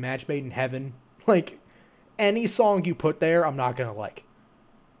Wind and Match Made in Heaven, like any song you put there, I'm not gonna like.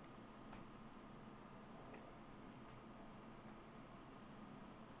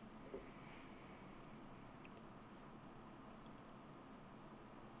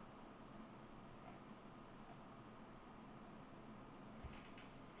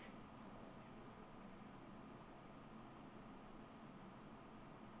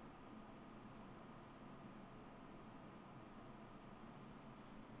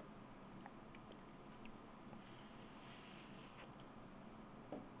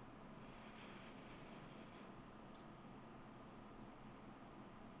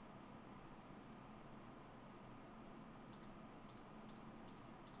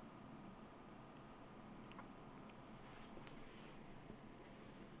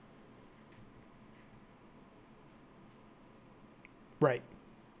 Right.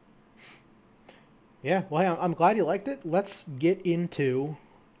 Yeah. Well, hey, I'm glad you liked it. Let's get into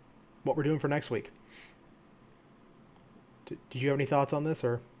what we're doing for next week. Did you have any thoughts on this,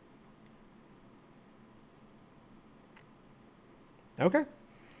 or okay?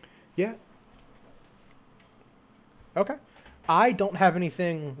 Yeah. Okay. I don't have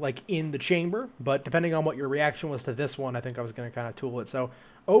anything like in the chamber, but depending on what your reaction was to this one, I think I was going to kind of tool it. So,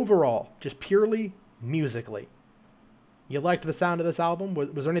 overall, just purely musically, you liked the sound of this album?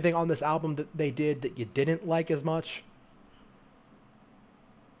 Was there anything on this album that they did that you didn't like as much?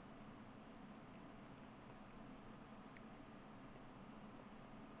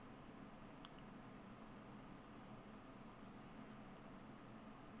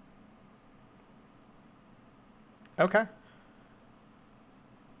 Okay.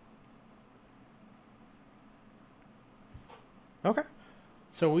 Okay.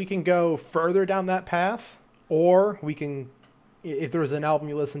 So we can go further down that path, or we can, if there was an album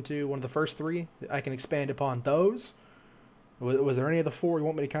you listened to, one of the first three, I can expand upon those. Was there any of the four you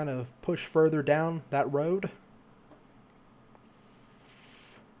want me to kind of push further down that road?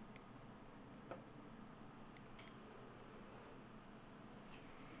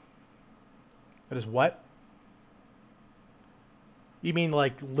 That is what? You mean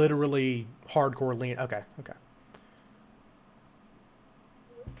like literally hardcore lean? Okay, okay.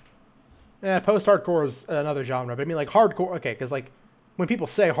 Yeah, post-hardcore is another genre, but I mean like hardcore. Okay, because like when people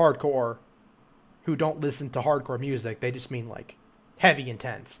say hardcore, who don't listen to hardcore music, they just mean like heavy,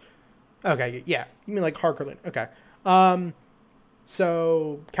 intense. Okay, yeah, you mean like hardcore lean? Okay. Um,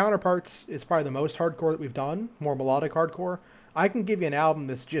 so Counterparts is probably the most hardcore that we've done, more melodic hardcore. I can give you an album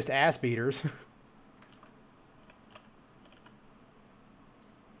that's just ass beaters.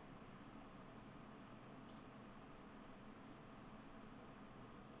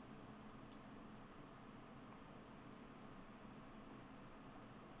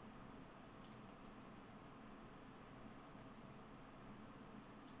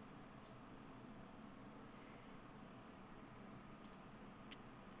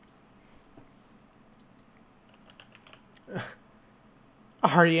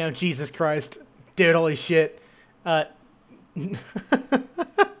 REM, Jesus Christ, dude, holy shit. Uh,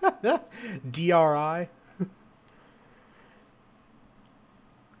 DRI.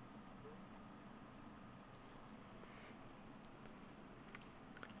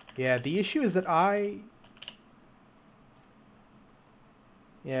 Yeah, the issue is that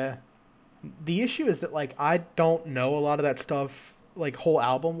yeah, the issue is that like I don't know a lot of that stuff like whole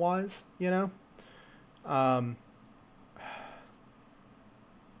album wise, you know. Um,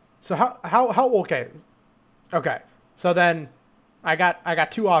 so how okay, okay. So then I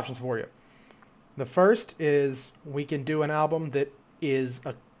got two options for you. The first is we can do an album that is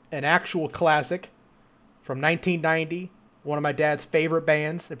an actual classic from 1990, one of my dad's favorite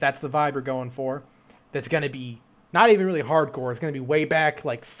bands, if that's the vibe you're going for. That's going to be not even really hardcore, it's going to be way back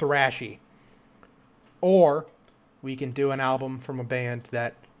like thrashy. Or we can do an album from a band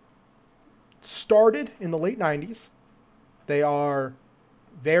that started in the late 90s. They are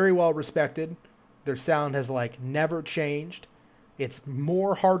very well respected. Their sound has like never changed. It's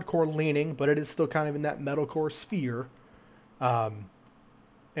more hardcore leaning, but it is still kind of in that metalcore sphere. Um,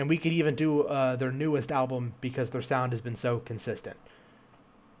 and we could even do their newest album because their sound has been so consistent.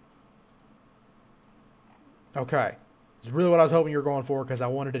 Okay, it's really what I was hoping you were going for because I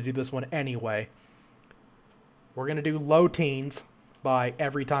wanted to do this one anyway. We're gonna do Low Teens by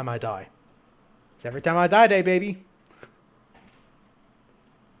Every Time I Die. It's Every Time I Die Day, baby.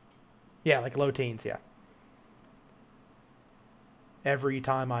 Yeah, like Low Teens, yeah. Every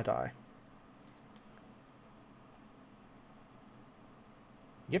Time I Die.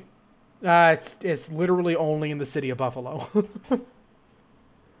 Yep. It's literally only in the city of Buffalo.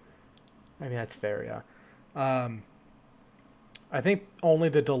 I mean that's fair, yeah. Um, I think only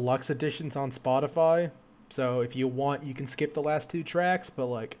the deluxe edition's on Spotify. So if you want, you can skip the last two tracks, but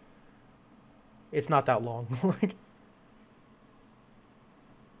like, it's not that long. Like,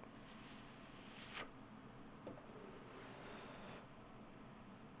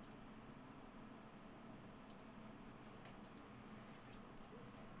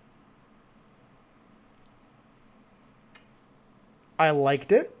 I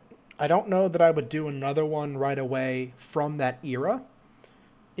liked it. I don't know that I would do another one right away from that era.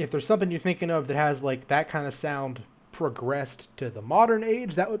 If there's something you're thinking of that has like that kind of sound progressed to the modern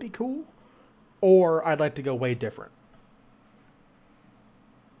age, that would be cool. Or I'd like to go way different.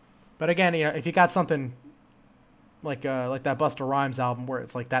 But again, you know, if you got something like that Busta Rhymes album where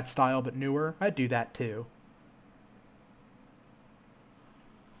it's like that style but newer, I'd do that too.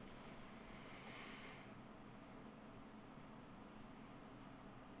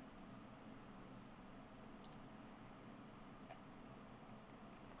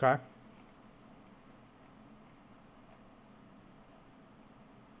 Okay. All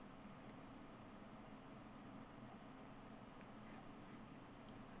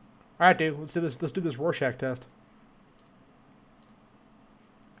right, dude. Let's do this. Let's do this Rorschach test.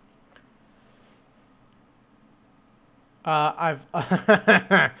 I've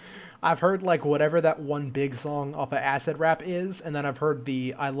I've heard like whatever that one big song off of Acid Rap is, and then I've heard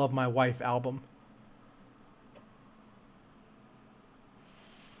the "I Love My Wife" album.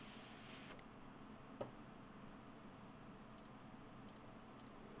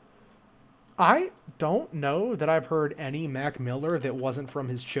 I don't know that I've heard any Mac Miller that wasn't from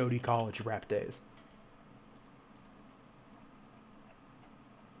his Chody College rap days.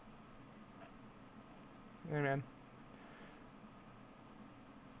 Hey man,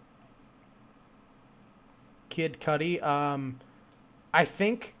 Kid Cudi. I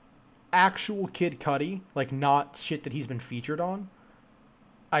think actual Kid Cudi, like not shit that he's been featured on.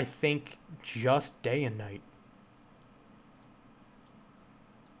 I think just Day and Night.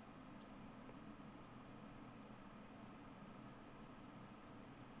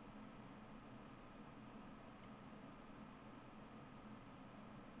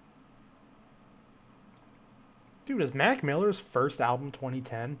 Dude, is Mac Miller's first album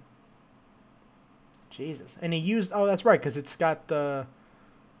 2010? Jesus. And he used... Oh, that's right, because it's got the...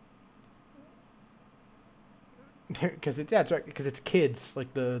 Because yeah, that's right, because it's Kids,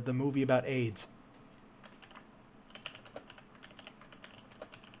 like the movie about AIDS.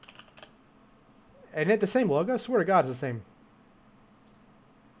 Isn't it the same logo? I swear to God, it's the same.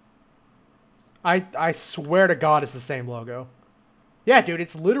 I swear to God, it's the same logo. Yeah, dude,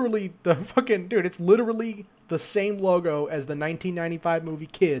 it's literally the fucking... Dude, it's literally the same logo as the 1995 movie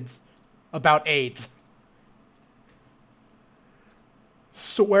Kids about AIDS.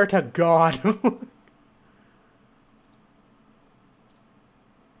 Swear to God.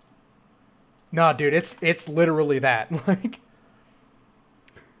 Nah, dude, it's literally that. Like...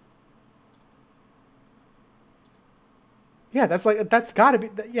 Yeah, that's like... That's gotta be...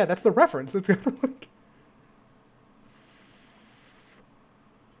 Yeah, that's the reference. It's like...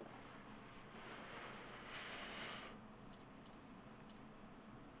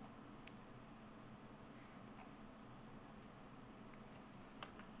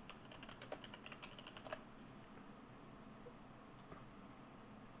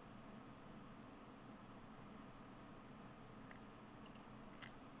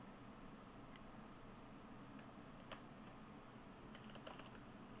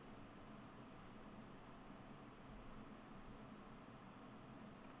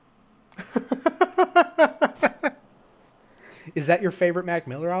 Is that your favorite Mac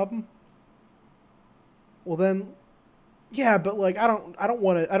Miller album? Well then, yeah, but like I don't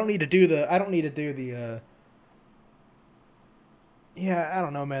want to I don't need to do the I don't need to do the yeah, I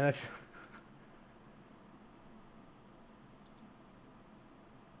don't know, man.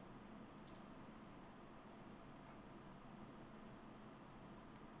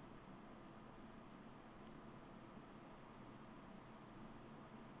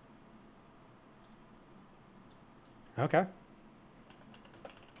 Okay.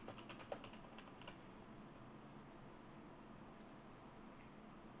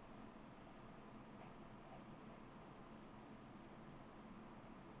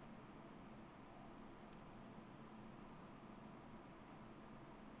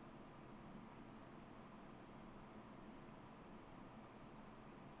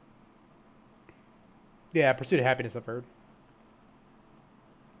 Yeah, Pursuit of Happiness I've heard.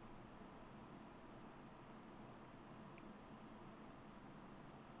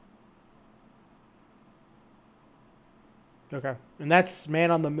 Okay. And that's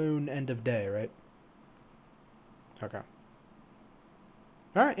Man on the Moon End of Day, right? Okay.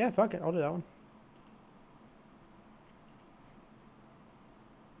 All right, yeah, fuck it. I'll do that one.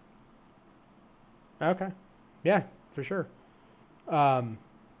 Okay. Yeah, for sure. Um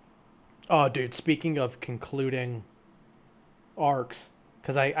Oh, dude, speaking of concluding arcs,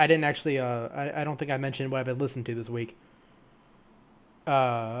 cuz I didn't actually I don't think I mentioned what I've been listening to this week.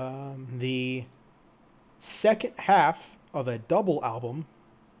 The second half of a double album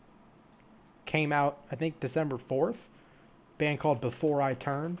came out, I think December 4th. Band called Before I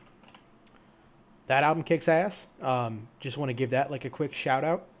Turn. That album kicks ass. Just want to give that like a quick shout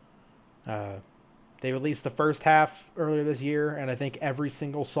out. Uh, they released the first half earlier this year, and I think every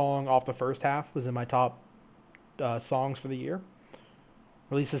single song off the first half was in my top songs for the year.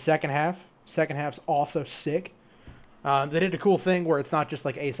 Released the second half. Second half's also sick. They did a cool thing where it's not just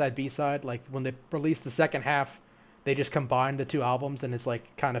like A side, B side. Like when they released the second half, they just combined the two albums and it's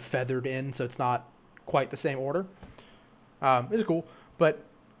like kind of feathered in, so it's not quite the same order. It's cool, but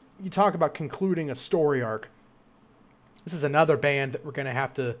you talk about concluding a story arc. This is another band that we're gonna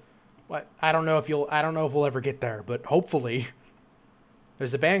have to. What I don't know if you'll. I don't know if we'll ever get there, but hopefully,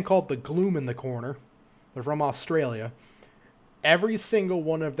 there's a band called The Gloom in the Corner. They're from Australia. Every single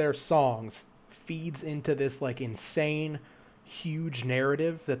one of their songs feeds into this like insane, huge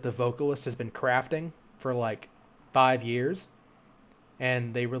narrative that the vocalist has been crafting for like 5 years.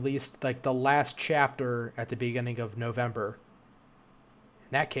 And they released like the last chapter at the beginning of November.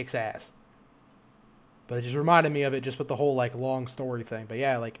 And that kicks ass. But it just reminded me of it just with the whole like long story thing. But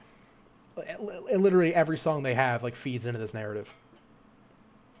yeah, like literally every song they have like feeds into this narrative.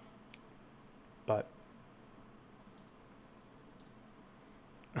 But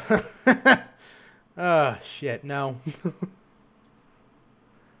shit, no.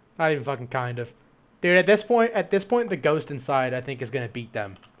 Not even fucking kind of. Dude, at this point, the Ghost Inside, I think, is going to beat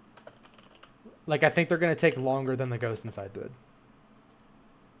them. Like, I think they're going to take longer than the Ghost Inside did.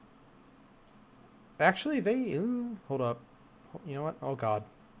 Actually, they... hold up. You know what? Oh, God.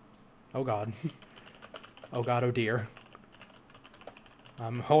 Oh, God. Oh, God, oh, dear.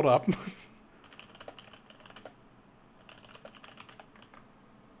 Hold up.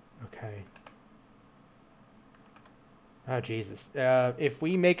 Okay. Oh Jesus! If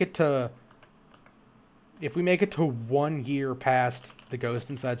we make it to 1 year past the Ghost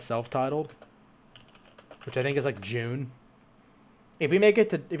Inside self-titled, which I think is like June. If we make it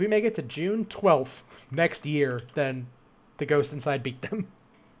to June 12th next year, then the Ghost Inside beat them.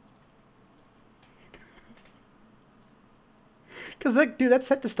 Because dude, that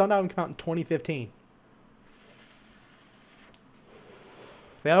set to stun album came out in 2015.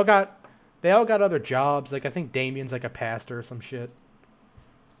 They all got other jobs. Like I think Damien's like a pastor or some shit,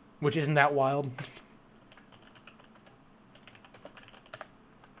 which isn't that wild.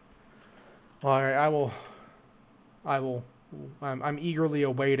 All right, I will. I'm eagerly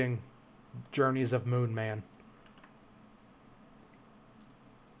awaiting Journeys of Moon Man.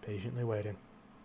 Patiently waiting.